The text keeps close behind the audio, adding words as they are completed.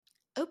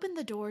opened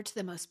the door to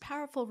the most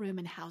powerful room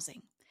in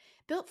housing.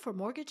 Built for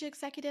mortgage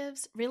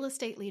executives, real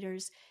estate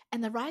leaders,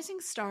 and the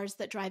rising stars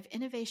that drive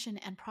innovation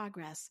and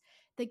progress,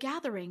 The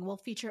Gathering will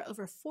feature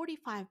over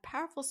 45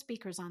 powerful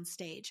speakers on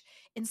stage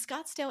in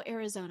Scottsdale,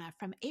 Arizona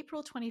from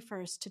April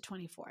 21st to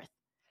 24th.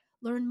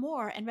 Learn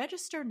more and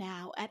register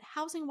now at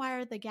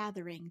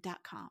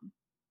housingwirethegathering.com.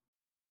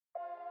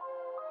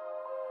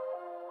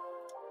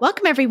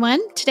 Welcome,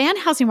 everyone. Today on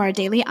Housing Wire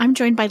Daily, I'm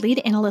joined by lead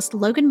analyst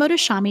Logan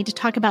Mohtashami to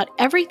talk about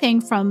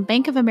everything from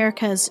Bank of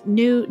America's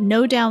new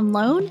no-down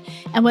loan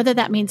and whether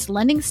that means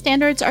lending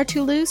standards are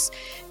too loose,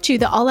 to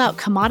the all-out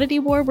commodity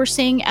war we're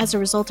seeing as a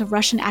result of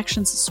Russian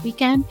actions this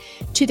weekend,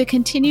 to the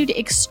continued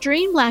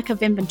extreme lack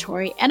of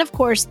inventory, and of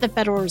course, the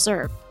Federal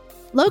Reserve.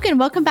 Logan,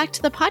 welcome back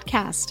to the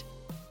podcast.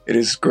 It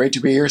is great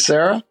to be here,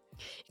 Sarah.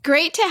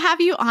 Great to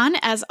have you on,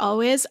 as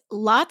always.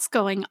 Lots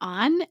going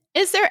on.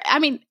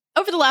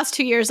 Over the last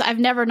 2 years, I've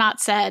never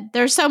not said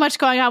there's so much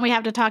going on we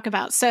have to talk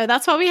about. So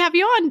that's why we have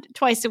you on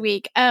twice a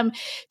week.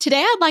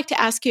 Today, I'd like to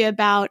ask you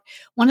about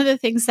one of the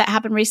things that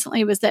happened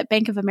recently was that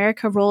Bank of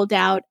America rolled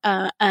out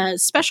a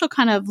special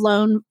kind of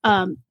loan,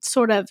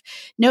 sort of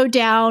no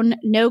down,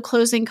 no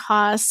closing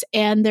costs.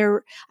 And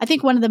I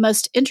think one of the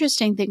most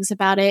interesting things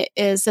about it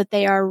is that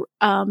they are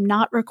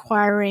not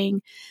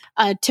requiring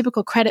a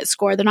typical credit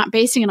score. They're not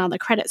basing it on the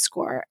credit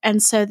score.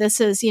 And so this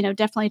is,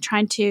 definitely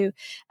trying to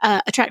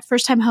attract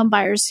first-time home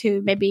buyers who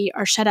maybe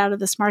are shut out of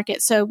this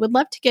market. So would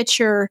love to get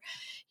your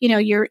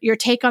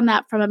take on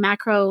that from a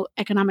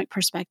macroeconomic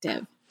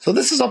perspective. So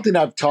this is something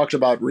I've talked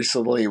about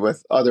recently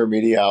with other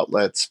media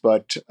outlets,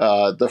 but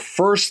the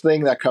first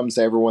thing that comes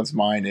to everyone's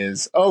mind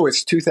is,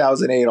 it's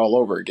 2008 all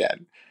over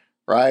again,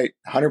 right?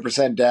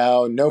 100%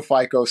 down, no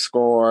FICO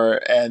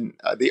score, and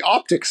the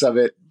optics of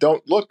it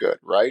don't look good,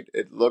 right?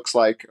 It looks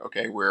like,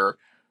 okay, we're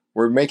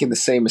making the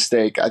same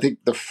mistake. I think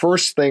the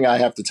first thing I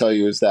have to tell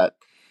you is that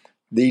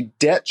the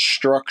debt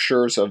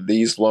structures of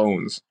these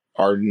loans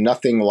are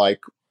nothing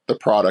like the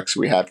products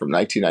we had from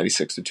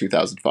 1996 to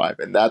 2005.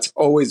 And that's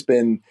always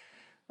been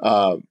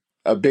a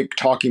big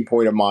talking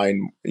point of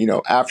mine.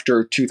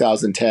 After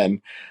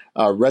 2010,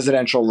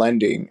 residential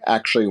lending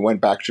actually went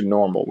back to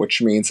normal,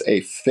 which means a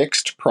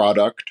fixed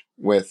product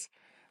with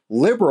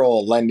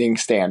liberal lending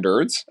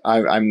standards.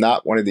 I'm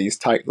not one of these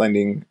tight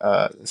lending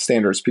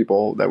standards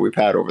people that we've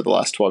had over the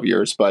last 12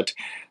 years, but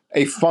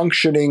a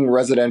functioning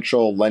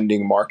residential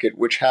lending market,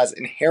 which has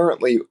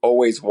inherently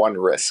always one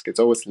risk.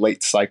 It's always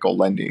late cycle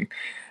lending.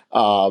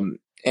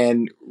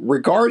 And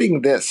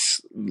regarding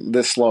this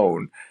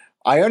loan,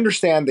 I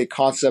understand the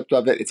concept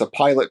of it. It's a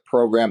pilot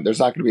program. There's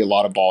not going to be a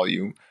lot of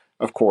volume,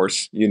 of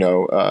course. You'd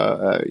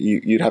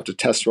have to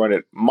test run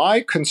it.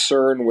 My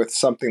concern with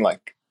something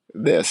like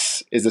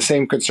this is the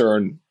same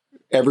concern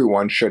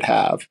everyone should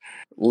have.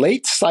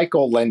 Late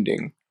cycle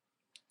lending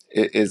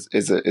is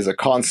a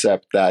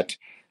concept that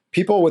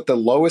people with the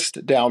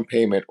lowest down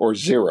payment or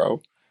zero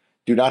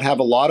do not have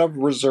a lot of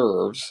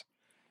reserves.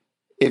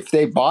 If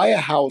they buy a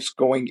house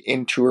going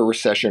into a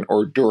recession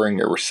or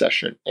during a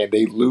recession and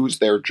they lose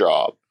their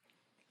job,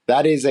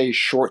 that is a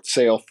short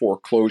sale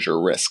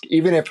foreclosure risk.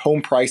 Even if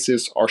home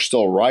prices are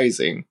still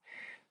rising,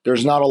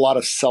 there's not a lot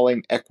of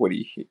selling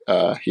equity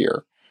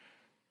here.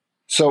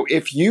 So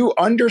if you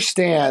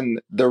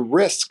understand the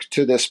risk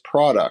to this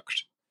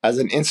product as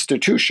an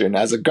institution,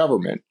 as a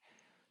government,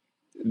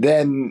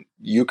 then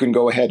you can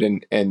go ahead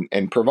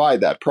and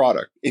provide that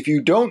product. If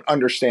you don't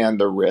understand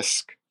the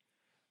risk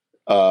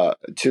to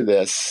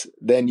this,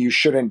 then you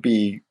shouldn't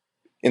be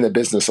in the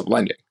business of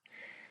lending.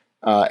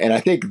 And I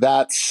think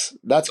that's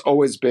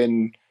always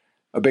been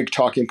a big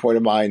talking point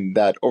of mine,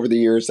 that over the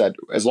years, that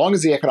as long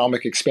as the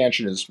economic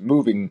expansion is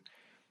moving,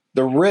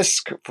 the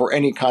risk for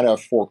any kind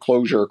of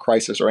foreclosure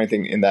crisis or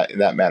anything in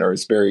that manner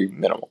is very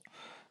minimal.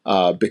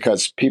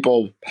 Because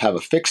people have a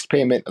fixed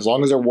payment. As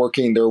long as they're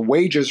working, their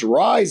wages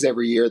rise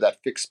every year.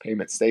 That fixed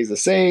payment stays the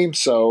same.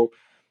 So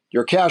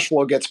your cash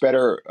flow gets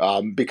better.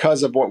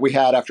 Because of what we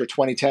had after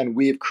 2010,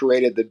 we have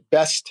created the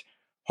best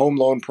home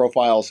loan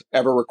profiles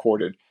ever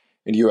recorded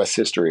in U.S.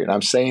 history. And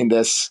I'm saying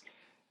this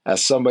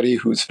as somebody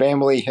whose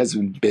family has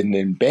been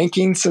in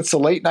banking since the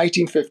late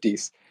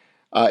 1950s.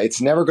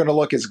 It's never going to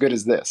look as good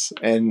as this.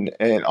 And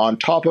on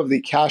top of the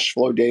cash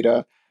flow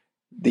data,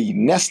 the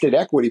nested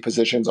equity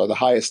positions are the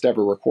highest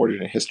ever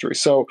recorded in history.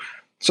 So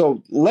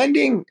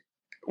lending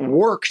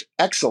worked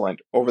excellent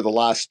over the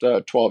last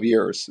 12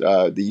 years.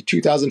 The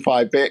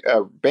 2005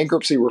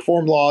 bankruptcy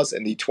reform laws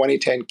and the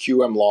 2010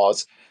 QM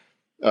laws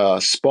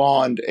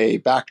spawned a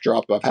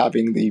backdrop of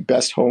having the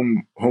best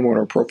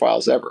homeowner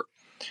profiles ever.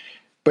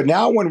 But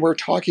now when we're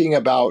talking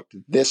about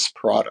this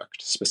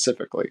product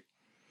specifically,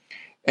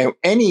 and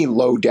any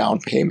low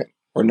down payment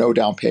or no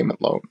down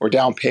payment loan or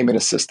down payment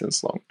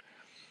assistance loan,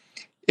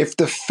 if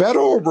the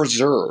Federal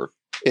Reserve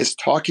is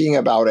talking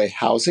about a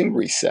housing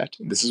reset,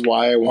 and this is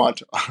why I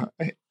want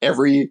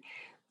every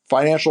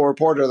financial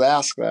reporter to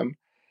ask them,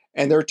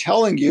 and they're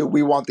telling you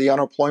we want the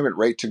unemployment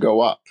rate to go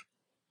up.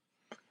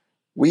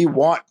 We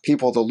want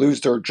people to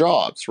lose their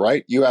jobs,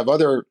 right? You have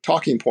other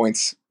talking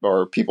points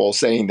or people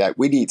saying that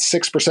we need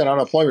 6%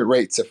 unemployment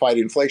rate to fight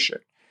inflation.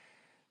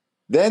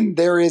 then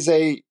there is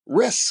a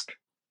risk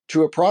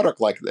to a product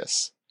like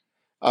this.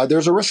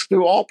 There's a risk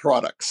to all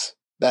products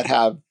that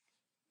have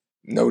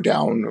no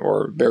down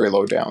or very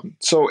low down.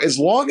 So as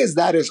long as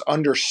that is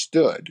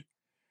understood,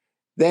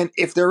 then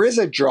if there is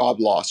a job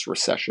loss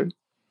recession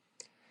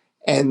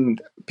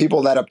and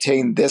people that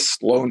obtain this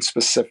loan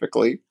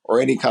specifically or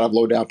any kind of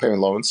low down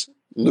payment loans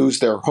lose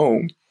their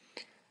home,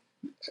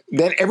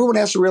 then everyone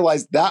has to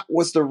realize that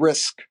was the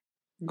risk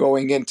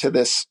going into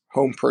this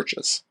home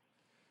purchase.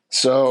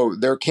 So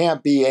there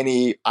can't be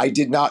any, I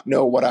did not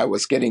know what I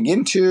was getting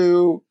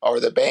into, or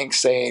the bank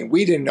saying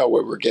we didn't know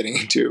what we're getting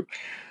into,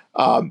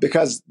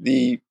 because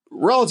the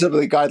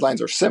relatively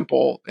guidelines are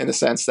simple in the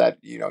sense that,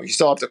 you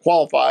still have to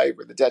qualify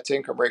for the debt to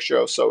income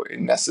ratio. So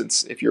in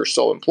essence, if you're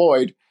still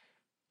employed,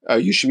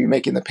 you should be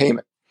making the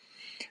payment.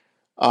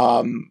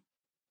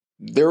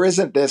 There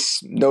isn't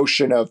this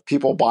notion of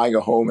people buying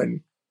a home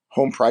and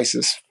home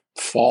prices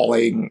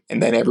falling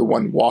and then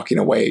everyone walking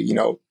away.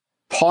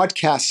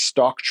 Podcast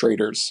stock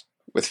traders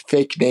with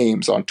fake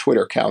names on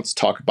Twitter accounts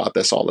talk about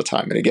this all the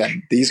time. And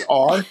again, these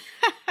are,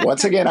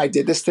 once again, I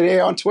did this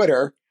today on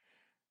Twitter,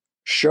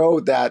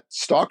 show that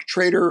stock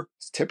trader,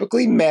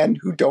 typically men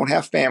who don't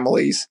have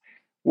families,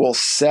 will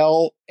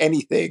sell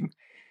anything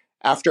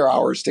after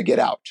hours to get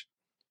out.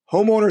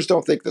 Homeowners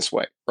don't think this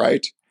way,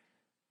 right?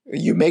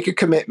 You make a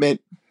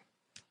commitment,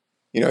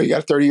 you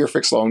got a 30-year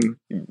fixed loan,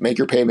 you make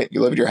your payment,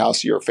 you live in your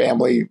house, your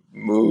family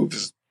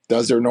moves,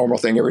 does their normal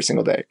thing every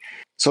single day.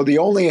 So the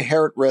only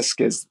inherent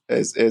risk is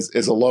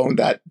a loan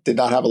that did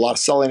not have a lot of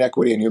selling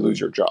equity and you lose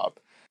your job.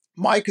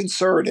 My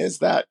concern is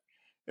that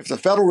if the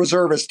Federal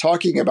Reserve is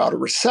talking about a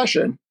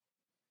recession,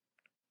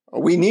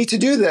 we need to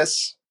do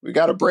this. We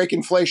got to break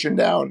inflation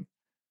down.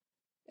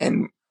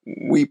 And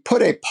we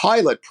put a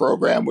pilot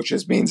program, which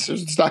means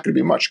there's not going to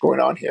be much going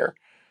on here.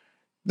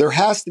 There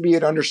has to be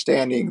an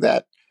understanding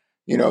that,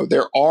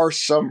 there are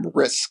some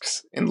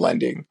risks in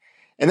lending.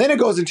 And then it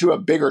goes into a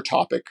bigger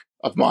topic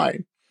of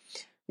mine,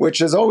 which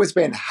has always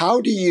been, how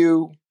do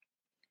you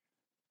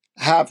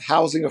have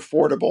housing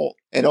affordable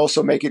and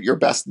also make it your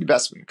best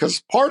investment?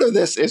 Because part of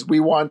this is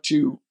we want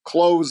to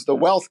close the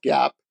wealth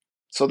gap.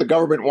 So the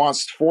government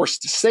wants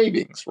forced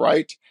savings,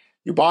 right?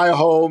 You buy a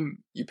home,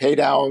 you pay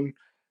down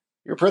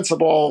your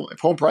principal. If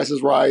home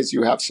prices rise,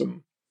 you have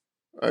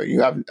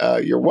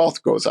your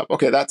wealth goes up.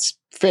 Okay, that's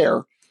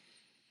fair.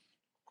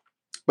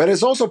 But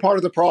it's also part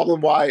of the problem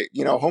why,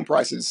 home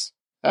prices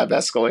have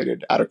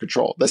escalated out of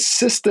control. The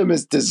system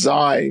is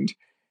designed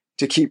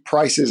to keep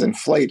prices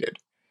inflated.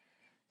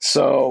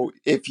 So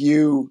if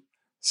you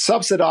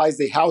subsidize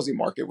the housing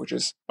market, which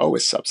is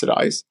always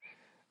subsidized,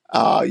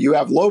 you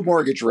have low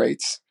mortgage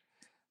rates.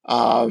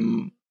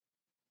 There's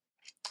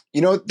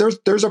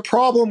a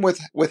problem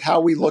with how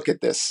we look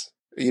at this.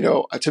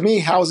 To me,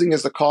 housing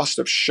is the cost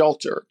of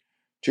shelter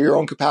to your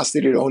own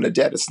capacity to own a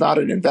debt. It's not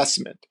an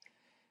investment,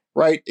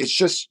 right? It's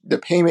just the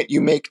payment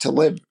you make to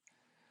live.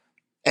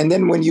 And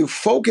then when you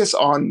focus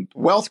on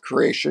wealth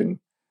creation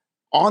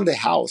on the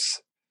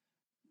house,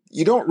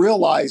 you don't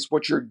realize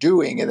what you're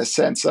doing in the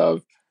sense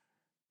of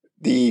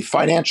the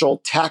financial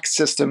tax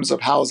systems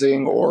of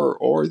housing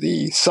or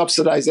the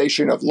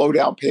subsidization of low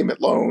down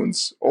payment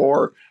loans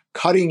or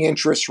cutting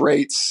interest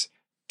rates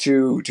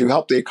to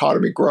help the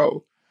economy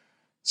grow.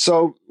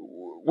 So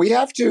we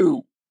paid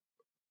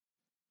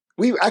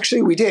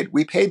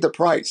the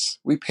price.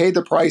 We paid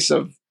the price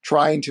of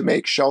trying to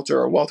make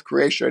shelter a wealth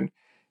creation,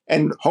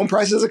 and home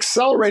prices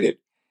accelerated.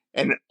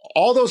 And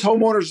all those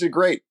homeowners did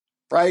great,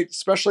 right?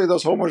 Especially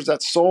those homeowners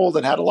that sold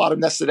and had a lot of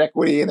nested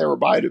equity and they were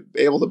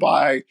able to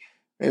buy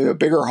maybe a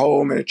bigger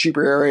home in a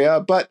cheaper area.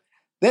 But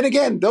then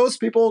again, those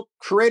people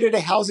created a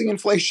housing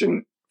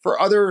inflation for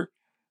other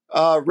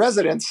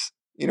residents,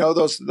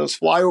 those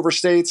flyover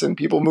states and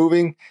people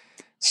moving.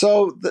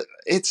 So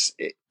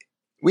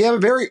we have a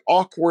very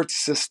awkward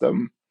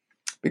system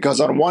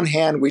because on one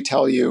hand, we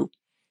tell you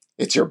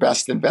it's your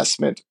best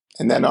investment.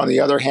 And then on the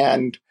other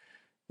hand,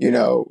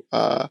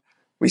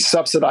 we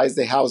subsidize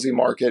the housing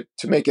market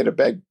to make it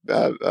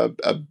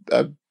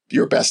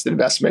your best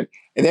investment.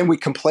 And then we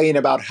complain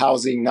about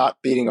housing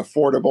not being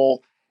affordable.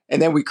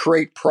 And then we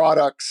create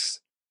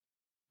products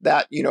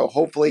that,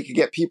 hopefully can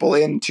get people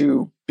in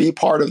to be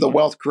part of the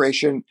wealth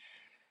creation.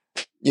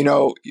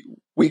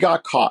 We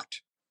got caught.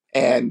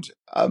 And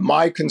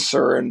my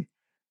concern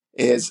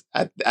is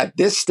at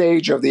this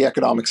stage of the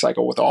economic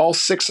cycle, with all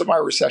 6 of my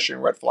recession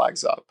red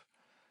flags up,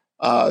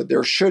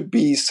 there should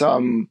be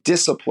some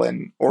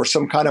discipline or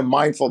some kind of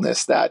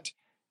mindfulness that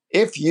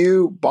if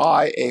you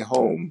buy a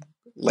home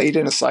late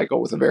in a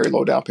cycle with a very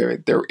low down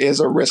payment, there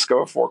is a risk of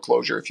a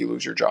foreclosure if you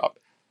lose your job.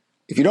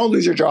 If you don't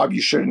lose your job,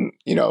 you shouldn't,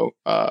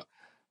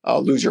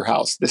 lose your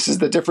house. This is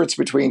the difference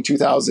between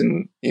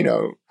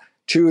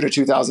 2002 to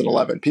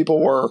 2011.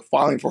 People were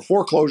filing for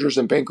foreclosures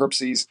and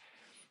bankruptcies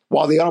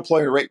while the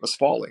unemployment rate was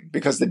falling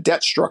because the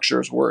debt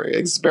structures were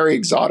very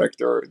exotic.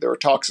 There were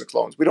toxic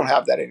loans. We don't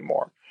have that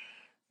anymore.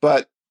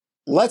 But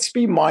let's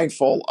be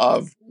mindful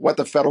of what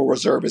the Federal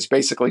Reserve is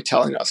basically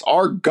telling us.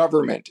 Our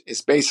government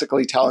is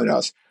basically telling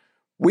us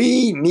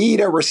we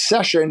need a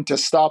recession to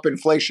stop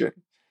inflation.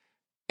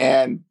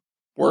 And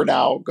we're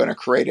now going to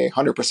create a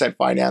 100%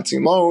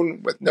 financing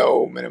loan with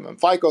no minimum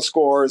FICO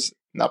scores,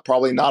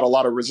 probably not a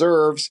lot of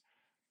reserves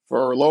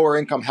for lower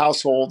income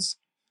households.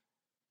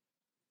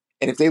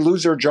 And if they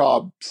lose their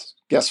jobs,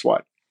 guess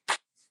what?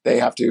 They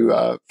have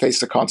to face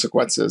the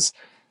consequences.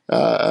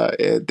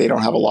 They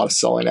don't have a lot of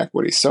selling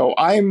equity. So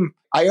I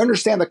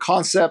understand the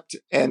concept,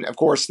 and of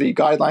course the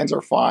guidelines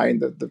are fine,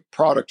 the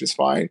product is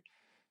fine,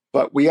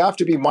 but we have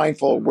to be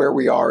mindful of where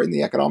we are in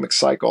the economic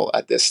cycle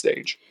at this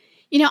stage.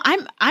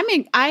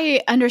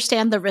 I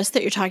understand the risk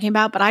that you're talking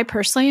about, but I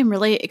personally am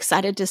really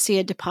excited to see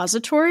a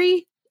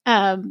depository,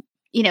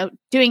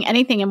 doing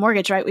anything in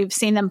mortgage, right? We've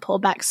seen them pull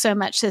back so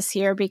much this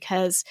year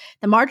because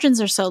the margins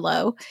are so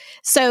low.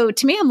 So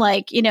to me, I'm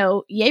like,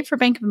 yay for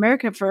Bank of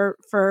America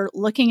for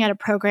looking at a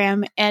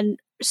program and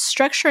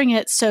structuring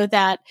it so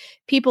that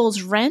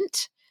people's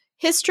rent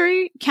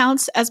history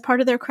counts as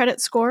part of their credit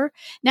score.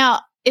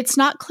 Now, it's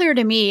not clear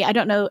to me, I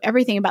don't know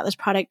everything about this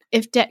product,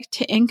 if debt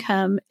to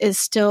income is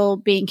still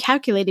being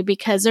calculated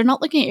because they're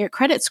not looking at your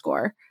credit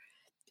score.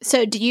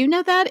 So do you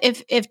know that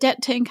if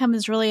debt to income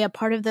is really a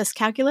part of this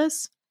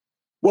calculus?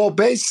 Well,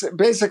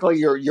 basically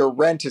your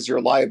rent is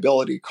your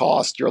liability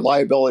cost. Your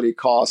liability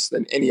cost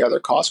and any other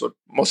cost would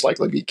most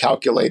likely be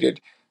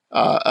calculated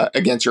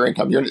against your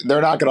income.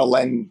 They're not going to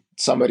lend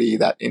somebody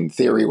that in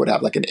theory would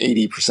have like an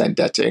 80%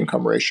 debt to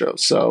income ratio.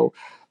 So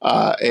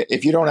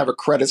if you don't have a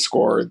credit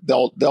score,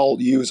 they'll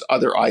use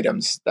other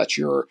items that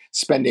you're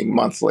spending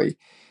monthly.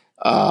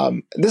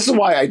 This is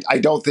why I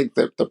don't think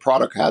that the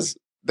product has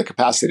the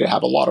capacity to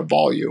have a lot of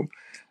volume.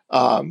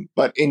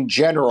 But in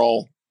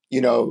general,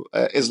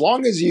 as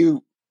long as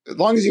you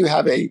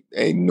have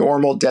a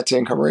normal debt to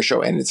income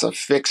ratio and it's a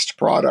fixed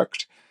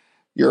product,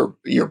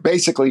 you're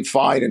basically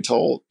fine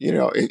until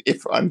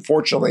if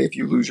unfortunately if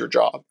you lose your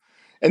job.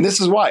 And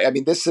this is why,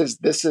 this is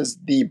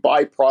the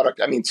byproduct.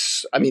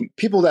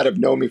 People that have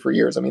known me for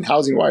years,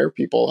 Housing Wire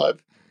people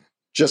have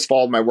just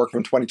followed my work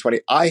from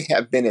 2020. I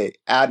have been an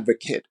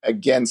advocate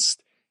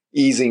against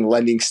easing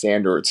lending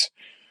standards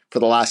for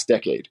the last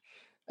decade.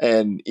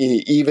 And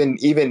even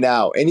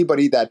now,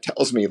 anybody that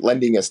tells me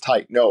lending is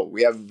tight, no,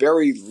 we have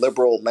very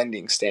liberal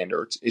lending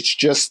standards. It's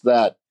just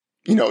that,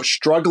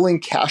 struggling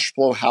cash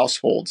flow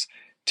households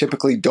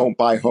typically don't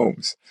buy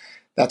homes.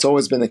 That's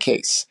always been the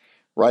case.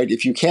 Right?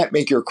 If you can't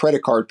make your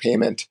credit card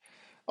payment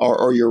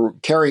or you're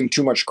carrying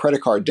too much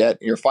credit card debt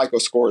and your FICO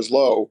score is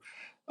low,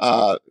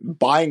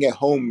 buying a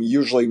home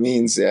usually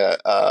means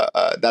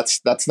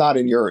that's not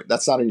in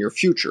your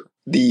future.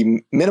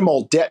 The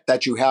minimal debt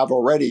that you have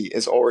already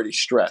is already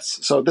stress.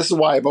 So this is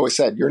why I've always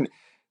said you're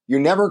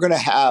never going to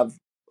have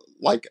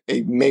like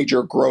a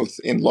major growth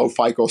in low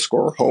FICO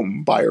score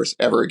home buyers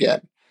ever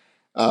again.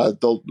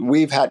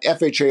 We've had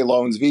FHA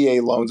loans,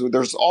 VA loans.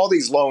 There's all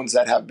these loans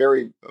that have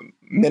very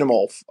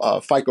minimal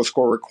FICO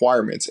score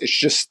requirements. It's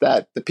just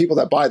that the people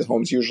that buy the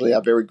homes usually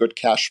have very good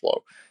cash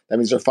flow. That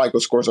means their FICO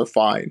scores are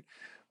fine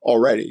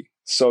already.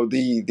 So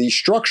the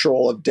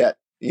structural of debt,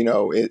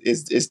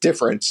 is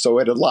different. So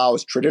it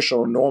allows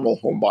traditional normal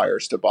home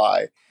buyers to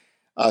buy.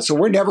 So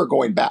we're never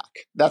going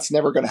back. That's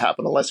never going to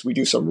happen unless we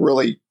do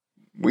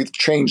we've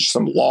changed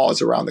some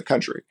laws around the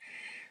country.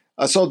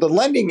 So the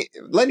lending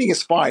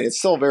is fine. It's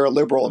still very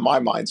liberal in my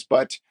minds,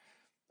 but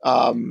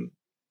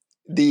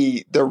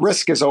the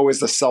risk is always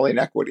the selling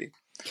equity,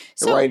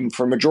 right? And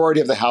for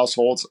majority of the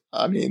households,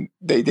 they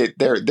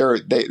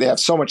have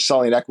so much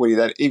selling equity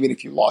that even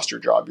if you lost your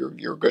job,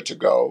 you're good to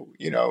go.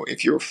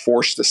 If you're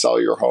forced to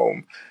sell your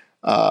home,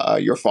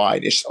 you're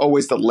fine. It's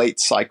always the late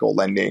cycle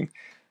lending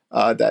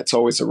that's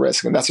always a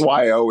risk, and that's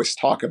why I always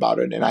talk about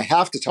it. And I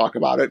have to talk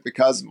about it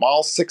because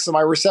all 6 of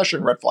my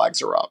recession red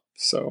flags are up.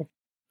 So.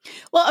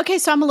 Well, okay,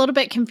 so I'm a little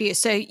bit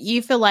confused. So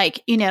you feel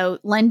like,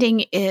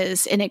 lending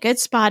is in a good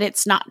spot.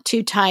 It's not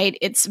too tight.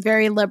 It's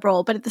very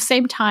liberal. But at the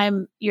same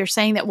time, you're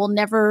saying that we'll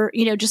never,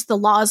 just the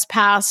laws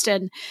passed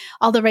and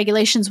all the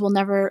regulations will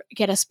never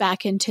get us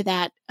back into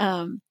that,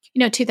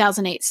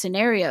 2008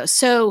 scenario.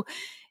 So,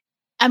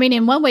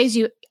 in one ways,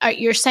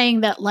 you're saying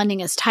that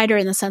lending is tighter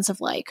in the sense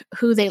of like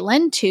who they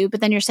lend to,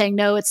 but then you're saying,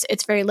 no,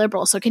 it's very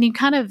liberal. So can you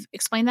kind of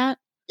explain that?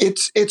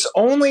 It's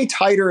only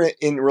tighter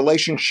in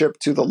relationship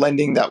to the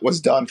lending that was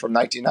done from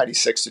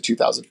 1996 to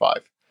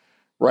 2005,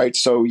 right?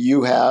 So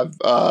you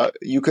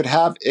could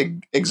have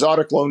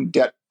exotic loan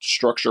debt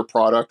structure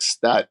products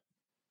that,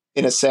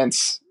 in a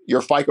sense, your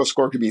FICO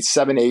score could be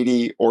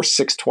 780 or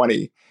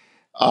 620.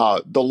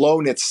 The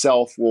loan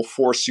itself will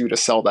force you to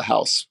sell the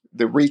house.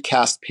 The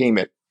recast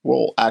payment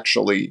will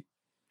actually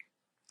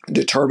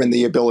determine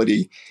the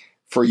ability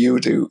for you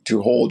to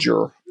hold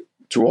your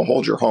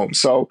home.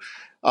 So.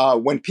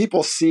 When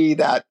people see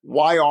that,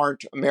 why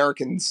aren't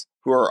Americans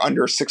who are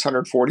under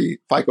 640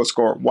 FICO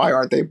score, why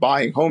aren't they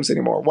buying homes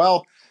anymore?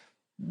 Well,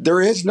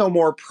 there is no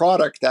more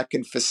product that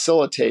can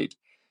facilitate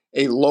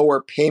a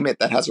lower payment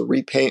that has a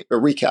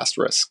recast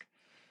risk.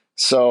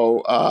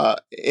 So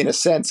in a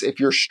sense, if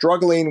you're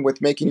struggling with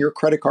making your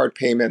credit card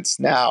payments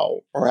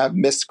now or have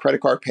missed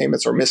credit card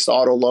payments or missed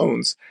auto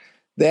loans,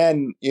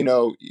 then,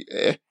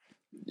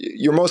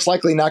 you're most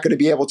likely not going to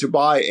be able to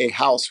buy a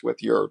house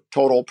with your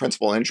total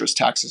principal, interest,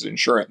 taxes,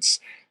 insurance,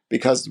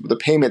 because the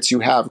payments you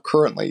have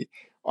currently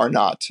are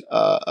not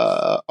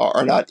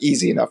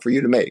easy enough for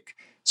you to make.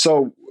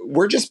 So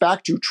we're just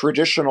back to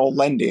traditional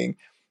lending,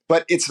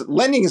 but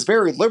lending is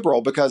very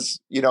liberal because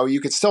you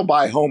could still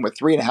buy a home with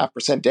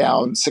 3.5%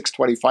 down,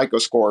 620 FICO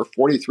score,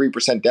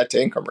 43% debt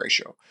to income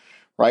ratio,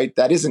 right?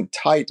 That isn't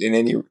tight in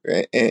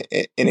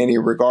any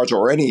regards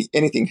or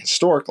anything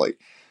historically.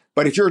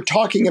 But if you're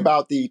talking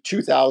about the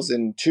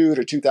 2002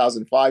 to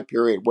 2005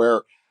 period,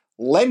 where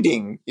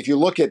lending, if you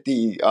look at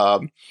the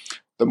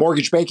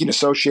Mortgage Banking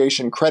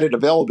Association Credit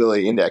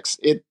Availability Index,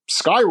 it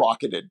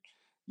skyrocketed,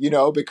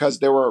 because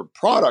there were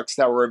products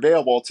that were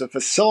available to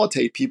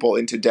facilitate people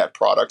into debt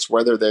products,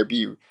 whether they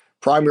be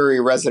primary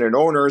resident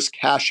owners,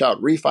 cash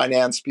out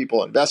refinance,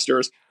 people,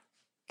 investors.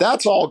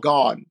 That's all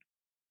gone.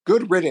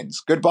 Good riddance.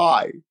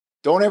 Goodbye.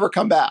 Don't ever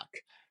come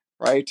back.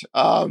 Right.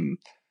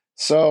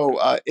 So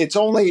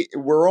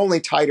we're only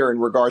tighter in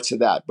regards to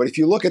that. But if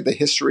you look at the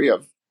history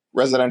of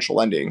residential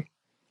lending,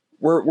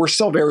 we're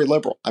still very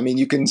liberal. I mean,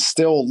 you can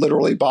still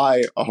literally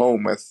buy a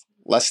home with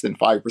less than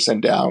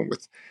 5% down,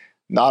 with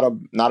not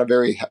a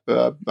very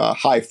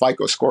high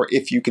FICO score,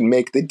 if you can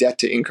make the debt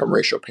to income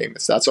ratio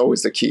payments. That's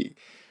always the key,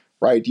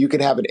 right? You can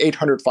have an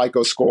 800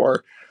 FICO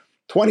score,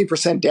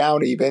 20%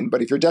 down even,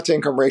 but if your debt to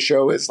income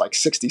ratio is like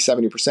 60,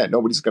 70%,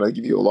 nobody's going to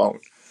give you a loan.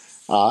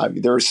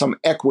 There are some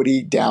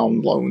equity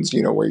down loans,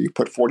 where you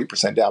put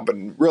 40% down, but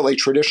really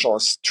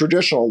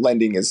traditional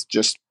lending is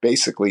just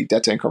basically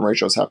debt to income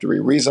ratios have to be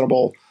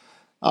reasonable.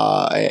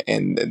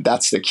 And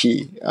that's the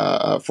key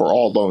for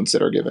all loans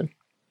that are given.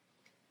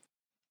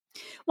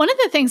 One of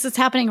the things that's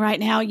happening right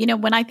now,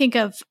 when I think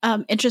of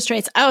interest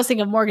rates, I always think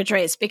of mortgage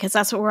rates because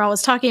that's what we're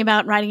always talking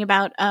about and writing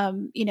about,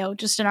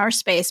 just in our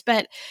space.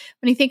 But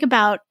when you think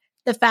about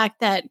the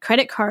fact that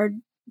credit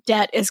card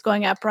debt is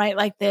going up, right?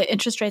 Like the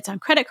interest rates on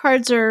credit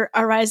cards are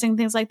rising,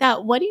 things like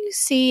that. What do you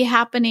see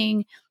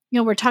happening?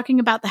 We're talking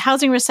about the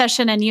housing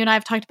recession, and you and I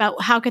have talked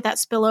about how could that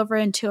spill over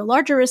into a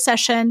larger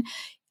recession.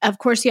 Of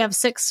course, you have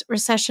 6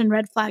 recession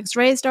red flags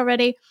raised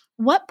already.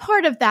 What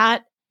part of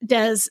that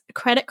does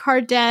credit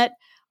card debt,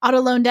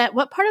 auto loan debt,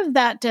 what part of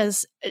that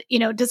does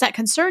that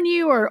concern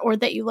you or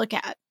that you look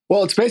at?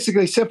 Well, it's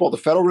basically simple. The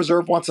Federal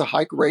Reserve wants to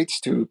hike rates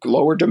to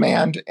lower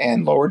demand,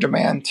 and lower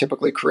demand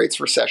typically creates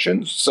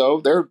recessions. So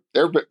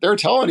they're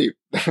telling you,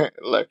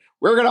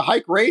 we're going to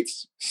hike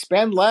rates,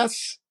 spend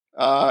less,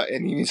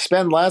 and you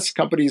spend less,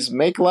 companies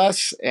make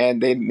less,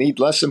 and they need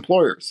less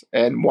employers.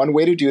 And one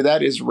way to do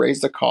that is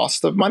raise the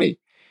cost of money.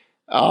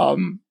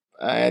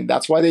 And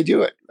that's why they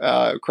do it.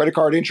 Credit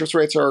card interest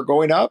rates are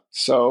going up.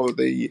 So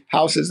the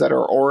houses that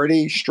are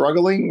already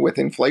struggling with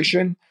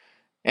inflation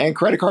and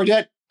credit card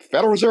debt,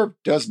 Federal Reserve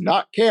does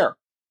not care.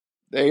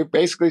 They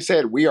basically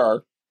said,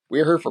 we're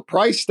here for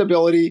price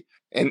stability.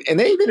 And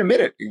they even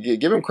admit it,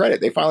 give them credit.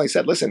 They finally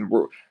said, listen,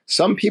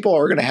 some people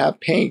are going to have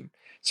pain.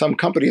 Some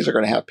companies are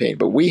going to have pain,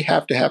 but we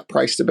have to have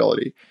price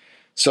stability.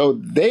 So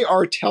they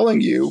are telling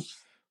you,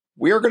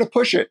 we are going to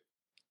push it.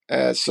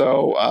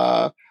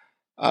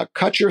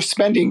 Cut your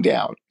spending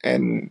down.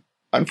 And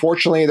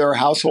unfortunately, there are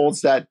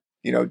households that,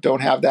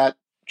 don't have that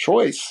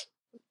choice.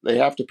 They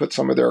have to put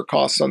some of their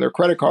costs on their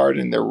credit card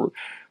and their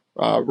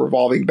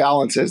revolving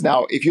balances.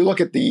 Now, if you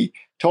look at the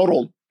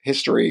total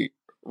history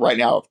right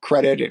now of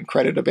credit and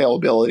credit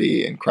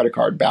availability and credit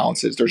card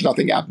balances, there's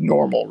nothing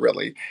abnormal,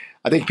 really.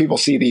 I think people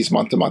see these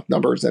month-to-month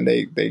numbers and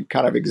they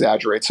kind of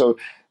exaggerate. So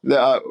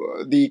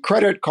the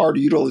credit card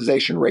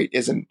utilization rate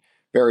isn't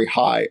very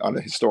high on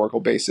a historical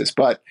basis.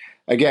 But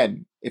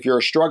again, if you're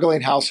a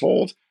struggling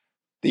household,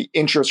 the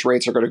interest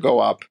rates are going to go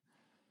up.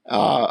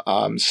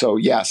 So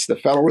yes, the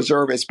Federal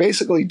Reserve is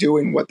basically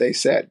doing what they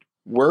said.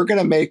 We're going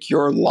to make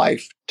your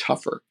life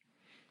tougher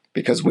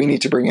because we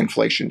need to bring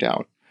inflation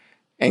down.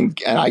 And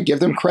I give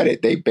them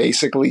credit. They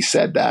basically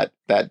said that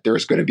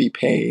there's going to be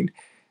pain.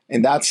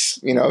 And that's,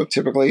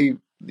 typically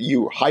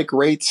you hike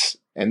rates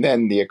and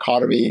then the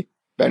economy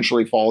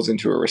eventually falls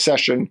into a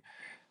recession.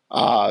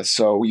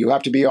 So you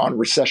have to be on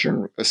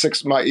recession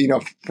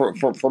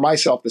for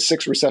myself, the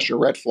 6 recession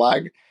red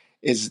flag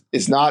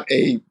is not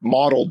a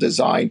model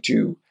designed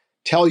to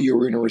tell you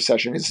we're in a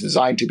recession. It's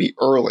designed to be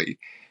early,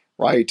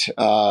 right?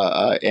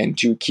 And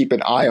to keep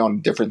an eye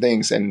on different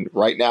things. And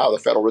right now the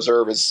Federal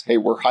Reserve is, hey,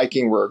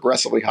 we're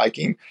aggressively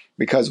hiking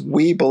because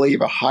we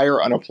believe a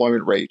higher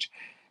unemployment rate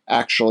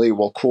actually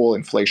will cool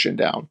inflation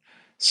down.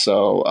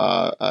 So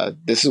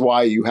this is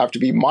why you have to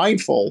be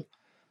mindful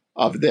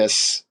of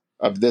this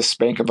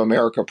Bank of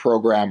America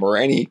program or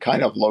any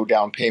kind of low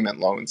down payment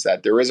loans,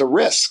 that there is a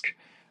risk.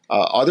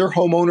 Other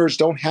homeowners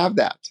don't have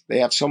that. They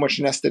have so much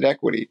nested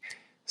equity.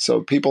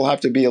 So people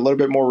have to be a little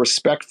bit more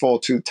respectful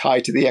to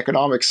tie to the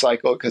economic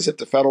cycle, because if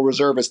the Federal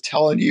Reserve is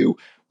telling you,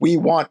 we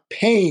want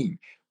pain,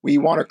 we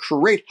want to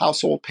create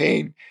household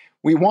pain,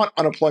 we want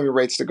unemployment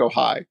rates to go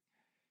high.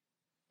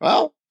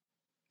 Well,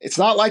 it's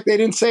not like they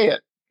didn't say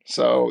it.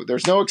 So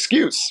there's no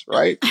excuse,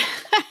 right?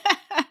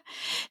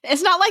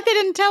 It's not like they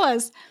didn't tell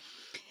us.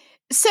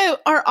 So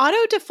are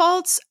auto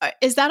defaults,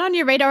 is that on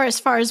your radar as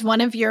far as one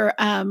of your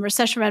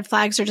recession red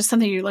flags, or just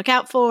something you look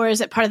out for?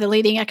 Is it part of the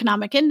leading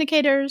economic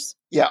indicators?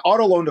 Yeah,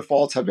 auto loan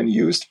defaults have been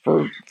used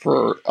for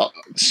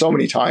so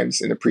many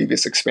times in the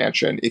previous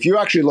expansion. If you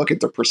actually look at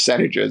the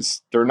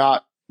percentages, they're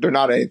not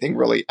anything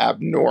really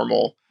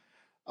abnormal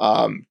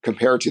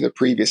compared to the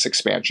previous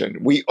expansion.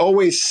 We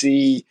always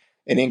see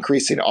an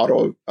increase in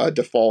auto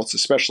defaults,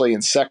 especially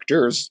in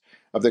sectors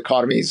of the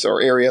economies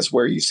or areas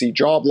where you see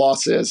job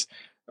losses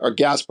or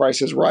gas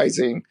prices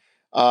rising.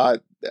 Uh,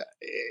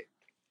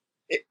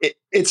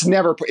 it's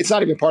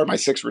not even part of my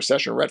sixth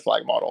recession red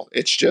flag model.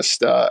 It's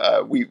just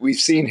we've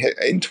seen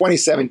in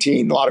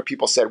 2017 a lot of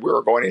people said we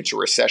were going into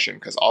recession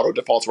because auto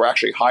defaults were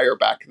actually higher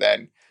back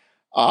then.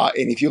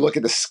 And if you look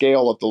at the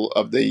scale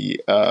of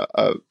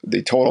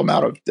the total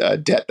amount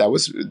of debt that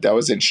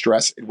was in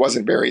stress, it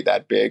wasn't very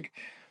that big.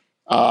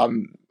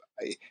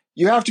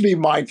 You have to be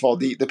mindful.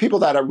 The people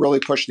that have really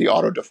pushed the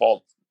auto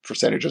default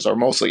percentages are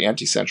mostly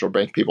anti-central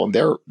bank people, and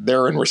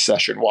they're in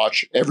recession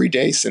watch every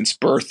day since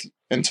birth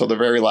until the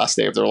very last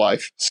day of their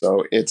life.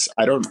 So it's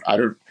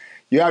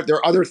there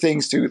are other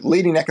things too.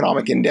 Leading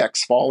economic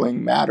index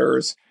falling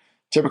matters.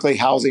 Typically,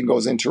 housing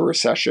goes into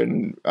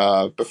recession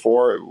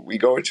before we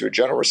go into a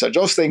general recession.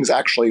 Those things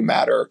actually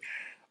matter,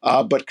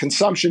 but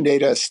consumption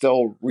data is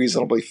still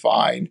reasonably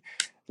fine.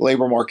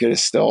 Labor market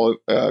is still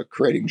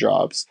creating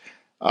jobs.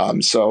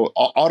 So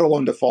auto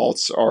loan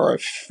defaults are a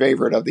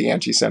favorite of the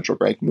anti-central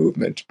bank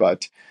movement,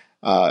 but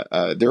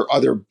there are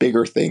other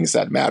bigger things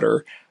that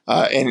matter.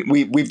 And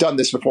we've done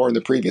this before in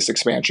the previous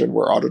expansion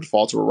where auto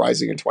defaults were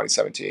rising in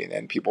 2017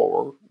 and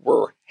people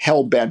were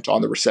hell-bent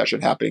on the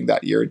recession happening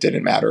that year. It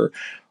didn't matter.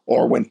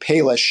 Or when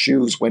Payless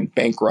Shoes went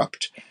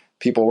bankrupt,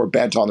 people were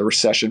bent on the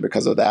recession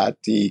because of that.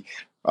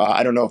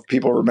 I don't know if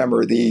people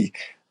remember the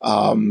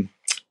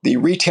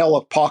retail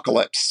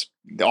apocalypse.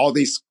 All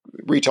these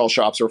retail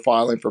shops are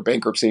filing for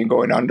bankruptcy and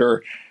going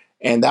under.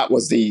 And that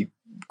was the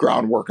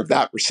groundwork of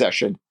that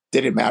recession.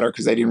 Didn't matter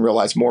because they didn't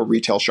realize more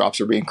retail shops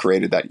are being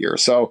created that year.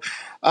 So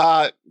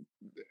I'm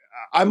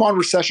on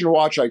recession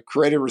watch. I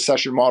created a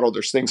recession model.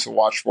 There's things to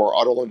watch for.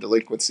 Auto loan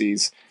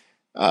delinquencies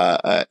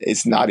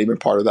is not even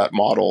part of that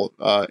model.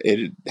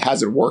 It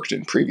hasn't worked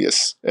in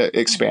previous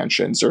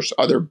expansions. There's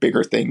other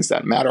bigger things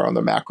that matter on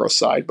the macro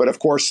side. But of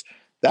course,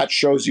 that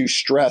shows you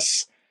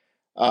stress.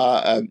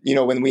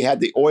 When we had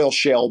the oil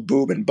shale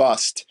boom and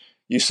bust,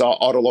 you saw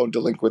auto loan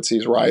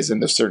delinquencies rise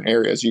into certain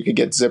areas. You could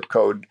get zip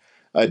code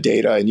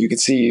data, and you could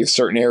see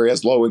certain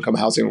areas, low income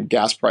housing, when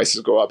gas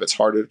prices go up, it's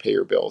harder to pay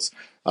your bills.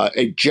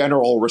 A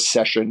general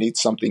recession needs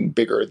something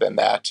bigger than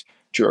that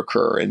to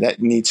occur, and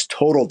that needs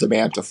total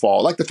demand to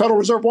fall, like the Federal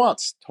Reserve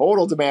wants.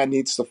 Total demand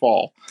needs to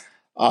fall.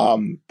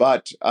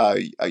 But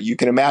you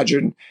can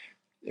imagine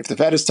if the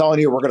Fed is telling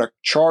you we're going to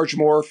charge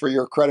more for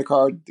your credit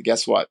card,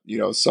 guess what?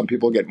 Some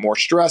people get more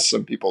stressed.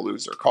 Some people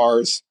lose their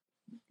cars.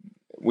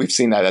 We've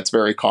seen that. That's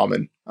very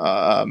common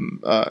in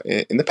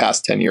the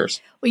past 10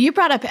 years. Well, you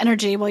brought up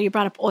energy. Well, you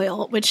brought up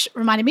oil, which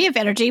reminded me of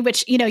energy,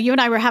 which, you and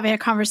I were having a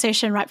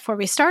conversation right before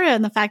we started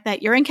on the fact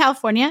that you're in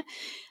California.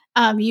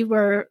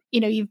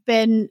 You've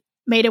been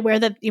made aware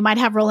that you might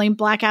have rolling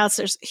blackouts.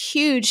 There's a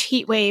huge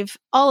heat wave,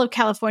 all of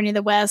California,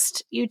 the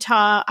West,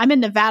 Utah. I'm in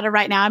Nevada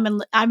right now.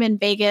 I'm in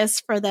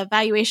Vegas for the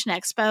Valuation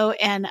Expo,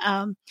 and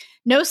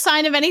no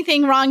sign of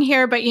anything wrong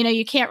here. But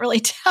you can't really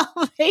tell.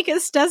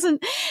 Vegas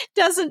doesn't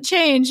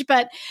change.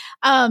 But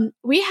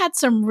we had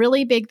some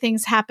really big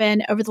things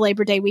happen over the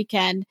Labor Day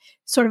weekend.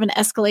 Sort of an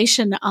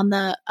escalation on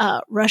the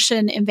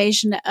Russian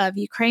invasion of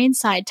Ukraine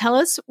side. Tell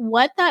us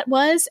what that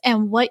was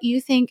and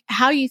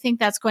how you think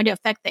that's going to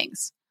affect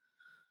things.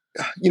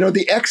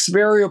 The X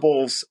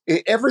variables,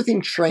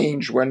 everything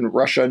changed when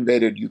Russia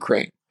invaded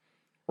Ukraine,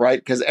 right?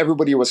 Because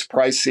everybody was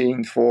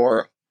pricing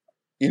for,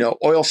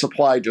 oil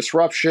supply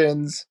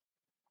disruptions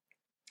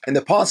and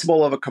the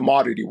possible of a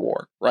commodity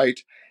war, right?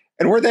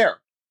 And we're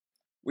there.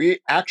 We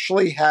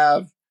actually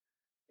have,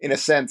 in a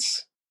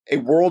sense, a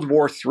World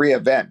War III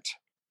event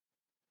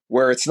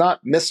where it's not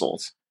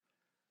missiles,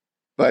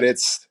 but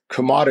it's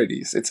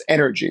commodities, it's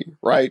energy,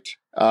 right?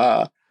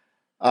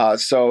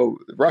 So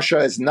Russia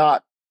is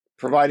not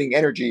providing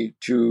energy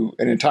to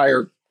an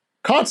entire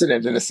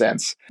continent, in a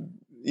sense,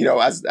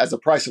 as a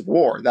price of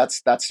war.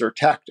 That's their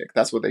tactic.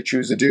 That's what they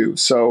choose to do.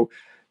 So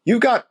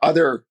you've got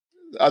other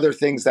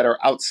things that are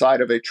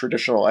outside of a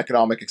traditional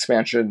economic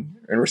expansion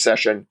and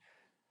recession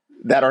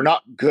that are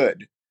not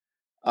good.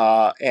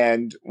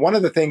 And one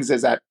of the things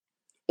is that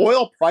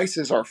oil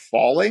prices are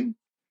falling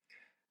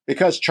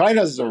because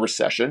China is in a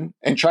recession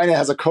and China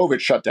has a COVID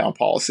shutdown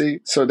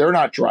policy. So they're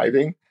not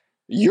driving.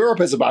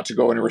 Europe is about to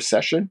go into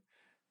recession.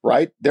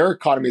 Right, their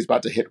economy is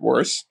about to hit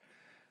worse.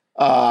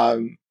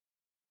 So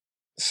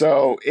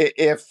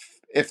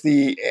if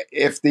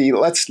the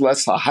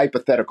let's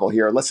hypothetical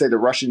here, let's say the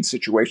Russian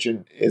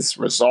situation is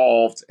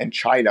resolved and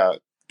China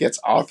gets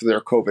off of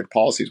their COVID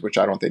policies, which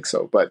I don't think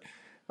so, but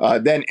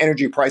then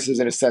energy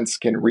prices, in a sense,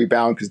 can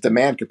rebound because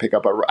demand can pick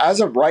up. But as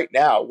of right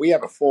now, we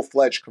have a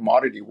full-fledged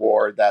commodity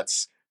war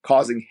that's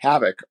causing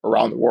havoc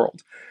around the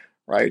world.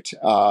 right?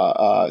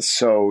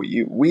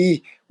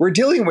 We're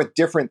dealing with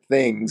different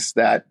things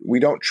that we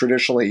don't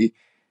traditionally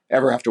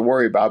ever have to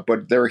worry about,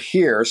 but they're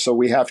here, so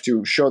we have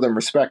to show them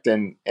respect.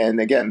 And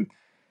again,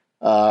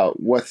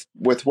 with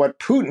what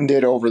Putin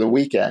did over the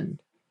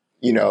weekend,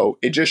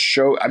 it just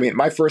showed. I mean,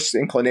 my first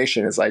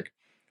inclination is like,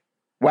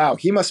 wow,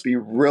 he must be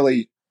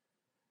really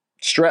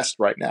stressed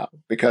right now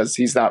because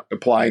he's not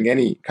applying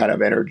any kind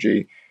of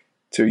energy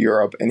to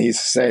Europe, and he's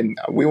saying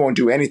we won't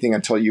do anything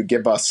until you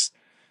give us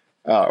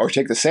or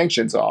take the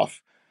sanctions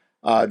off.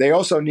 They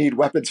also need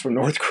weapons from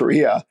North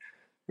Korea,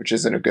 which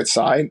isn't a good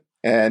sign.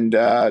 And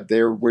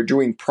we're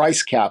doing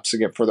price caps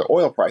again for the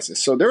oil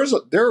prices. So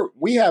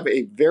we have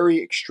a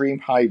very extreme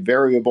high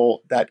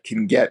variable that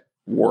can get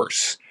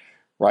worse,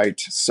 right?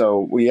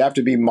 So we have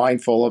to be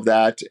mindful of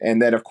that.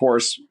 And then, of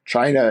course,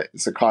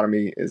 China's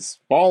economy is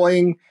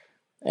falling.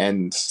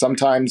 And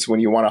sometimes when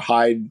you want to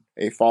hide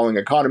a falling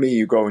economy,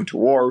 you go into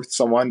war with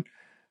someone.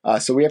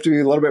 So we have to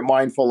be a little bit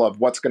mindful of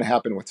what's going to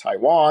happen with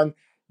Taiwan.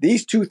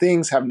 These two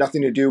things have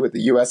nothing to do with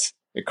the U.S.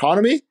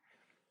 economy,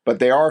 but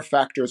they are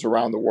factors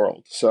around the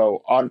world.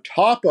 So on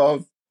top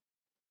of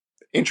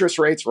interest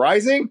rates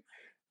rising,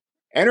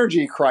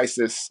 energy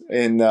crisis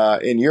in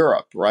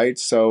Europe, right?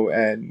 So,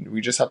 and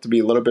we just have to be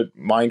a little bit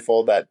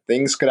mindful that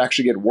things could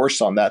actually get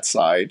worse on that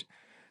side.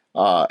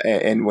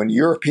 And when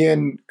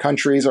European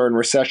countries are in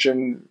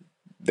recession,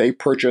 they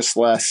purchase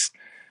less.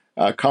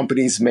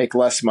 Companies make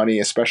less money,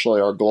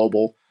 especially our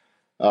global.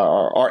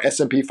 Our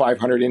S&P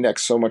 500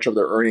 index, so much of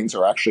their earnings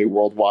are actually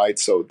worldwide.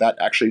 So that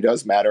actually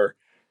does matter.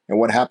 And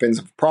what happens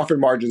if profit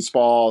margins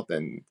fall,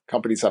 then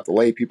companies have to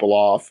lay people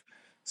off.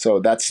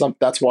 So that's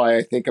why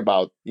I think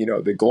about,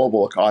 the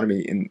global economy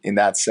in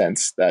that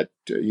sense, that,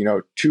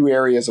 two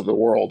areas of the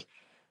world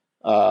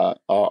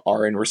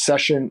are in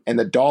recession, and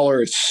the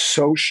dollar is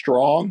so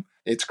strong.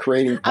 It's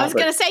creating profit. I was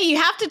going to say, you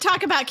have to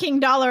talk about King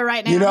Dollar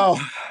right now.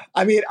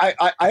 I mean,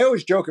 I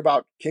always joke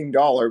about King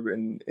Dollar,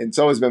 and it's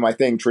always been my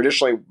thing.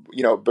 Traditionally,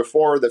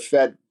 before the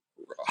Fed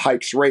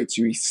hikes rates,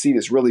 you see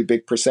this really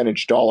big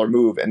percentage dollar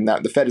move, and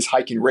that the Fed is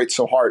hiking rates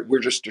so hard, we're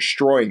just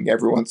destroying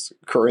everyone's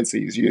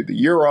currencies. The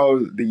euro,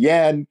 the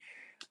yen.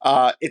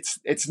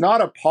 It's not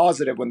a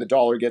positive when the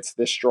dollar gets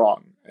this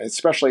strong,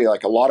 especially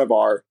like a lot of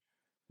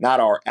not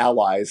our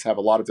allies have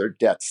a lot of their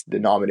debts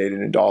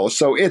denominated in dollars.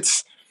 So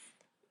it's,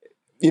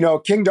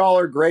 King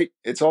Dollar, great.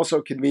 It's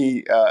also can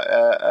be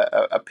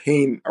a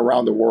pain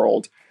around the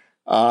world.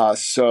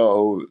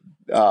 So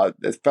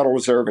the Federal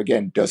Reserve,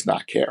 again, does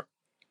not care.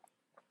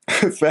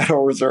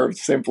 Federal Reserve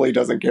simply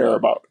doesn't care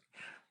about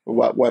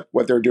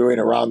what they're doing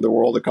around the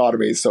world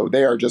economy. So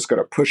they are just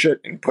going to push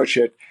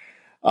it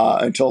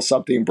until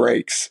something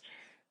breaks.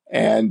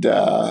 And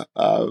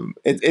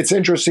it's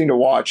interesting to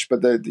watch.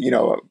 But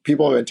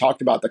people have been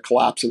talking about the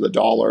collapse of the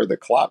dollar, the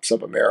collapse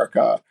of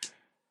America,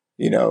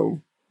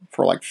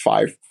 for like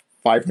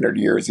 500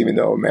 years, even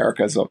though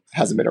America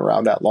hasn't been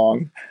around that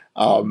long.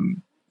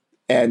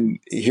 And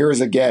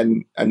here's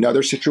again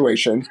another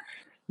situation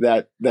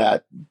that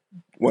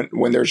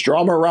when there's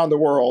drama around the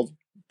world,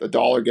 the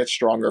dollar gets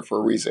stronger for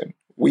a reason.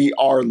 We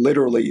are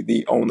literally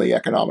the only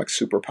economic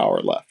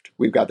superpower left.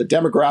 We've got the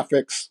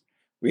demographics.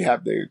 We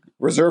have the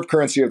reserve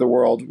currency of the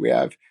world. We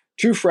have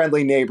two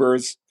friendly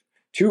neighbors,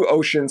 two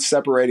oceans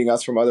separating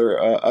us from other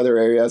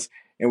areas,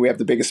 and we have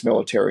the biggest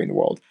military in the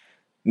world.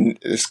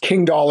 It's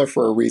King Dollar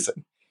for a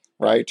reason,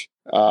 right?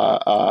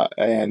 But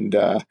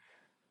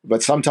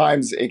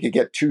sometimes it could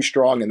get too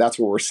strong, and that's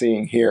what we're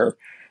seeing here.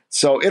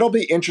 So it'll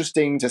be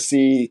interesting to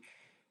see.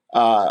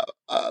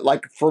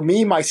 Like for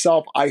me,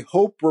 myself, I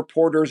hope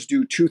reporters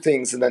do two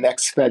things in the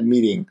next Fed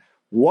meeting.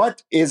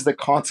 What is the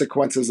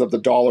consequences of the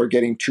dollar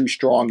getting too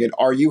strong? And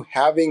are you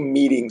having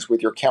meetings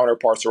with your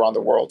counterparts around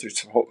the world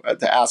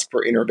to ask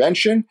for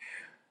intervention?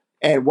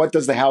 And what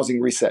does the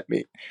housing reset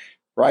mean?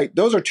 Right?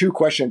 Those are two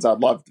questions I'd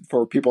love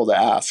for people to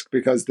ask,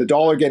 because the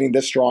dollar getting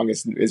this strong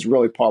is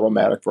really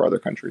problematic for other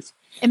countries.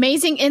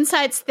 Amazing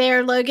insights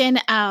there, Logan.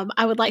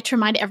 I would like to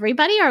remind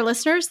everybody, our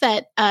listeners,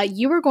 that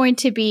you are going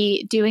to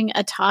be doing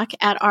a talk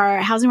at our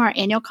Housing Wire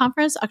annual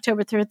conference,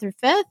 October 3rd through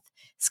 5th,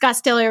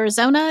 Scottsdale,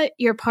 Arizona.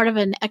 You're part of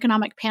an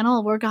economic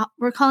panel.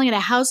 We're calling it a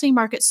housing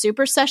market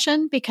super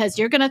session, because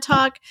you're going to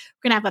talk.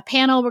 We're going to have a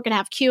panel. We're going to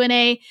have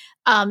Q&A.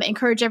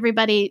 Encourage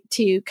everybody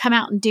to come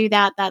out and do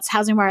that. That's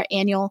Housing Wire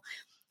annual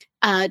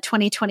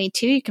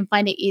 2022. You can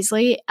find it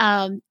easily.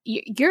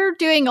 You're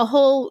doing a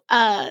whole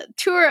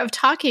tour of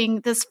talking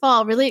this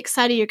fall. Really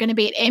excited. You're going to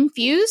be at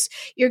Infuse.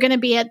 You're going to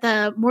be at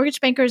the Mortgage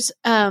Bankers,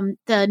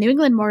 the New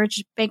England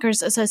Mortgage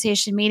Bankers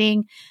Association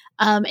meeting.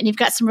 And you've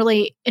got some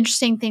really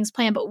interesting things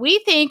planned. But we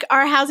think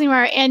our Housing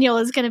Wire annual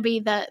is going to be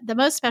the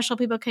most special.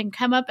 People can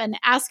come up and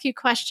ask you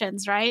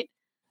questions, right?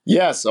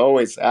 Yes,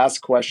 always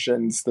ask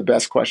questions. The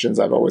best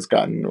questions I've always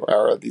gotten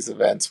are at these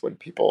events when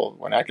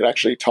I could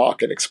actually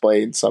talk and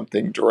explain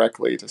something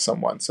directly to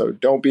someone. So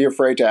don't be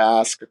afraid to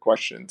ask a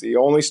question. The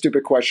only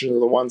stupid questions are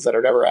the ones that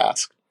are never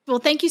asked. Well,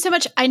 thank you so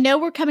much. I know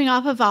we're coming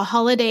off of a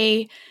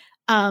holiday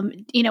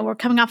We're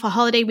coming off a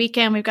holiday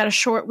weekend. We've got a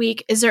short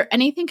week. Is there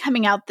anything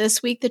coming out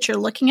this week that you're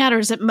looking at, or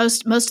is it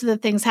most of the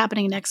things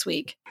happening next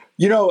week?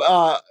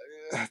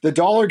 The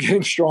dollar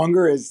getting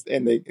stronger is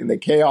in the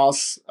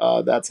chaos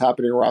that's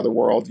happening around the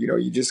world.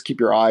 You just keep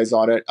your eyes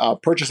on it.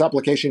 Purchase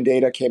application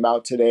data came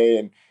out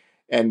today,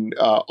 and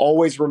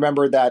always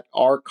remember that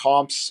our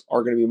comps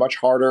are going to be much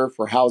harder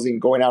for housing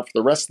going out for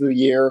the rest of the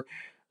year.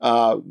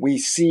 We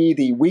see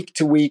the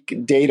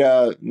week-to-week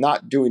data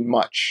not doing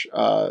much.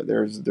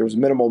 There's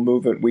minimal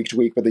movement week to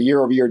week, but the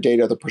year-over-year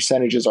data, the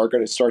percentages are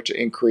going to start to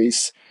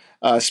increase.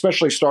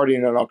 Especially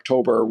starting in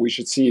October, we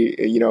should see,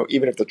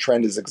 even if the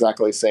trend is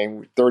exactly the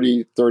same,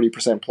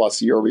 30%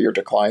 plus year-over-year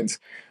declines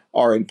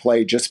are in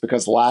play just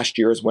because last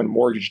year is when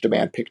mortgage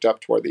demand picked up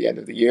toward the end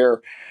of the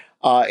year.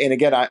 And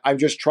again, I'm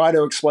just trying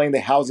to explain the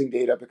housing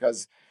data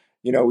because,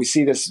 we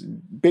see this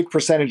big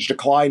percentage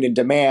decline in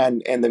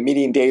demand and the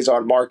median days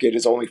on market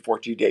is only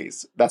 14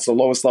 days. That's the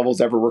lowest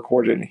levels ever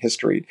recorded in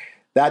history.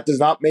 That does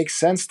not make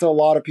sense to a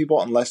lot of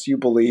people unless you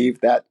believe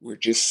that we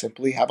just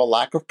simply have a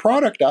lack of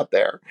product out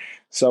there.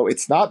 So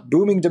it's not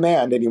booming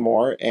demand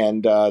anymore.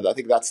 And I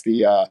think that's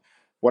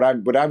what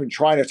I've been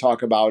trying to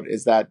talk about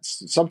is that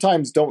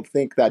sometimes don't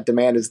think that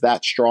demand is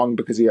that strong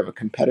because you have a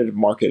competitive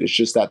market. It's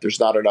just that there's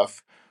not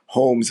enough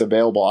homes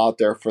available out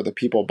there for the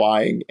people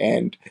buying.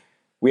 And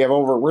we're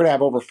going to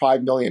have over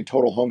 5 million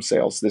total home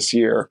sales this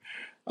year.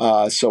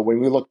 So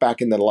when we look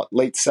back in the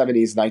late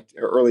 70s,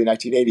 early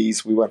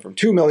 1980s, we went from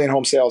 2 million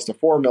home sales to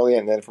 4 million,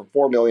 and then from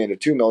 4 million to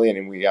 2 million,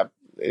 and we have,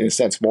 in a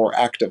sense, more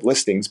active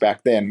listings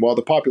back then. Well,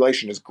 the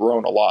population has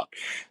grown a lot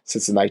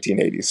since the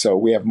 1980s, so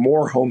we have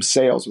more home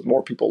sales with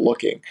more people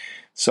looking.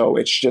 So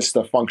it's just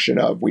a function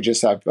of we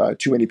just have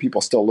too many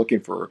people still looking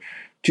for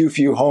too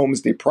few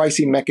homes. The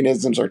pricing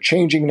mechanisms are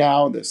changing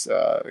now.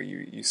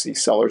 You see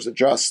sellers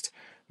adjust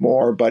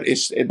more, but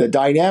the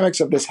dynamics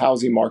of this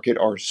housing market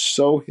are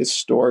so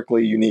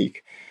historically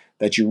unique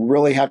that you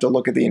really have to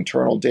look at the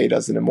internal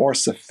data in a more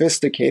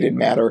sophisticated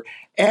manner.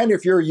 And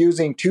if you're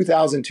using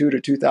 2002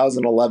 to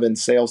 2011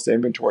 sales to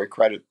inventory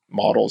credit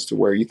models to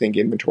where you think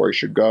inventory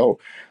should go,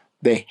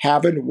 they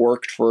haven't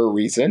worked for a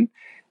reason.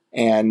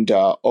 And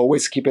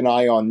always keep an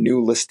eye on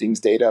new listings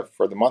data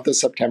for the month of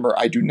September.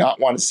 I do not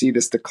want to see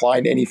this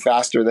decline any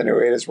faster than it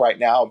is right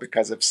now,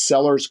 because if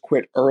sellers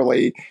quit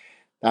early,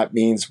 that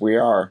means we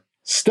are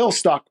still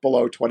stuck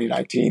below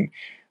 2019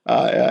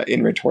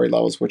 inventory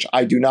levels, which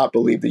I do not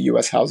believe the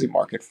U.S. housing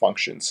market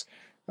functions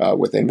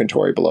with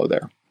inventory below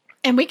there.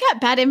 And we got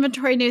bad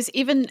inventory news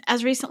even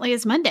as recently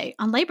as Monday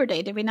on Labor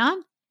Day, did we not?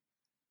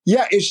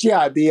 Yeah,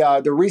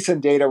 the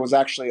recent data was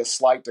actually a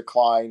slight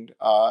decline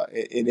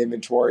in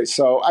inventory.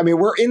 So, I mean,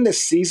 we're in the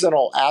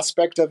seasonal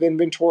aspect of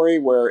inventory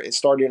where it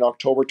started in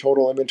October,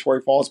 total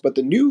inventory falls, but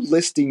the new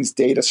listings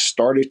data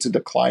started to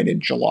decline in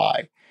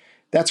July.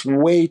 That's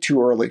way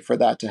too early for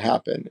that to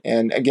happen.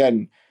 And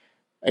again,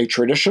 a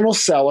traditional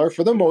seller,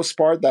 for the most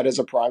part, that is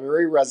a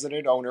primary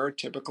resident owner,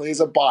 typically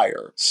is a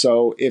buyer.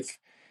 So if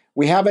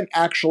we haven't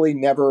actually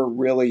never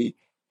really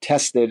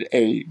tested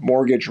a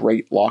mortgage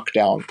rate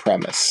lockdown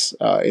premise,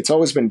 it's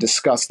always been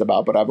discussed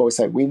about, but I've always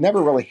said we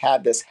never really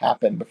had this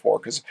happen before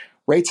because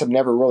rates have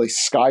never really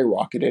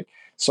skyrocketed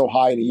so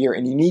high in a year.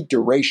 And you need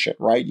duration,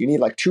 right? You need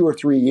like 2 or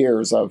 3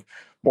 years of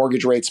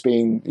mortgage rates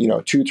being,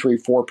 2, 3,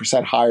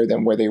 4% higher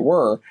than where they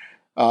were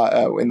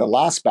in the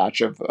last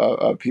batch of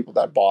people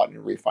that bought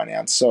and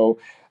refinanced. So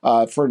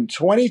for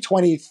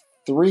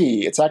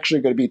 2023, it's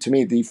actually going to be, to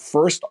me, the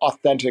first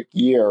authentic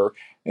year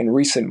in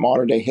recent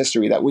modern day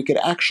history that we could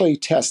actually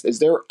test. Is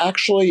there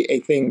actually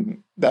a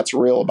thing that's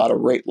real about a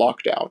rate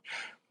lockdown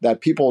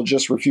that people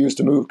just refuse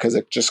to move because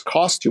it just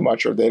costs too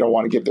much or they don't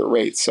want to give their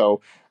rates?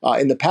 So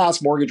in the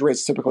past, mortgage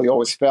rates typically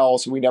always fell,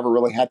 so we never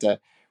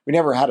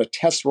had a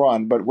test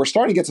run, but we're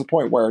starting to get to the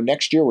point where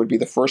next year would be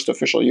the first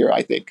official year.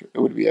 I think it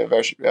would be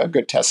a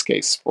good test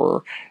case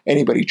for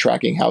anybody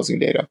tracking housing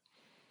data.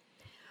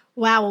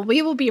 Wow. Well,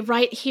 we will be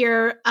right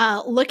here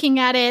looking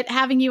at it,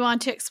 having you on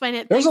to explain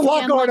it. There's a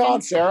lot going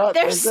on, Sarah.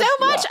 There's so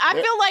much. I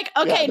feel like,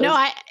 there's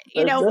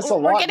a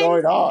lot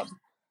going on.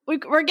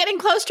 We're getting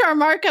close to our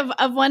mark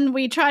of when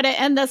we try to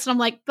end this. And I'm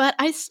like, but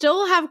I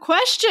still have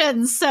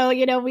questions. So,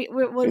 we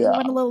went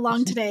a little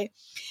long today.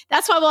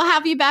 That's why we'll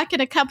have you back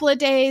in a couple of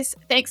days.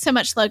 Thanks so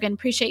much, Logan.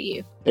 Appreciate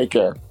you. Take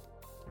care.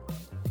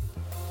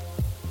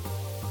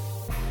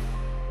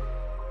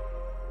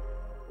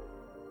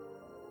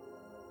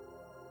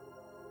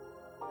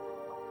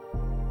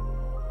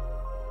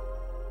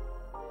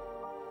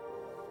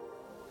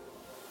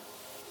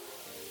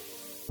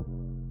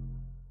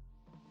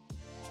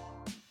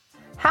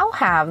 How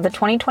have the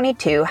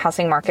 2022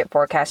 housing market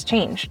forecasts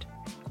changed?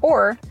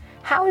 Or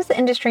how is the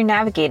industry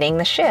navigating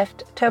the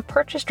shift to a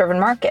purchase-driven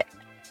market?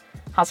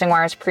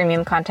 HousingWire's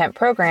premium content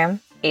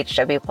program,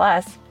 HW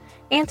Plus,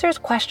 answers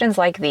questions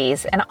like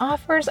these and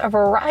offers a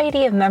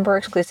variety of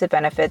member-exclusive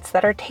benefits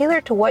that are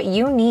tailored to what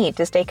you need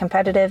to stay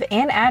competitive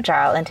and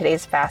agile in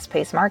today's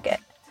fast-paced market.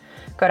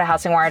 Go to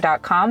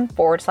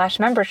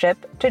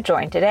housingwire.com/membership to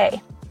join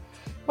today.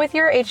 With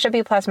your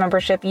HW Plus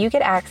membership, you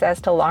get access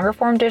to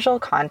longer-form digital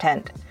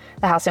content,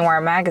 the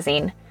HousingWire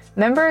magazine,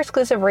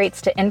 member-exclusive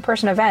rates to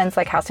in-person events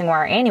like Housing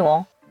Wire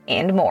Annual,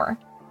 and more.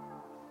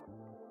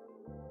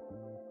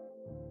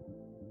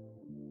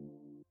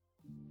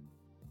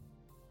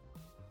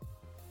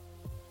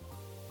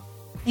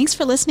 Thanks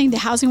for listening to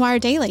Housing Wire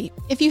Daily.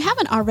 If you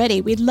haven't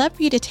already, we'd love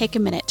for you to take a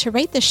minute to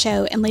rate the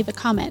show and leave a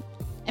comment.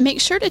 And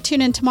make sure to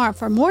tune in tomorrow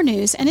for more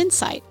news and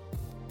insight.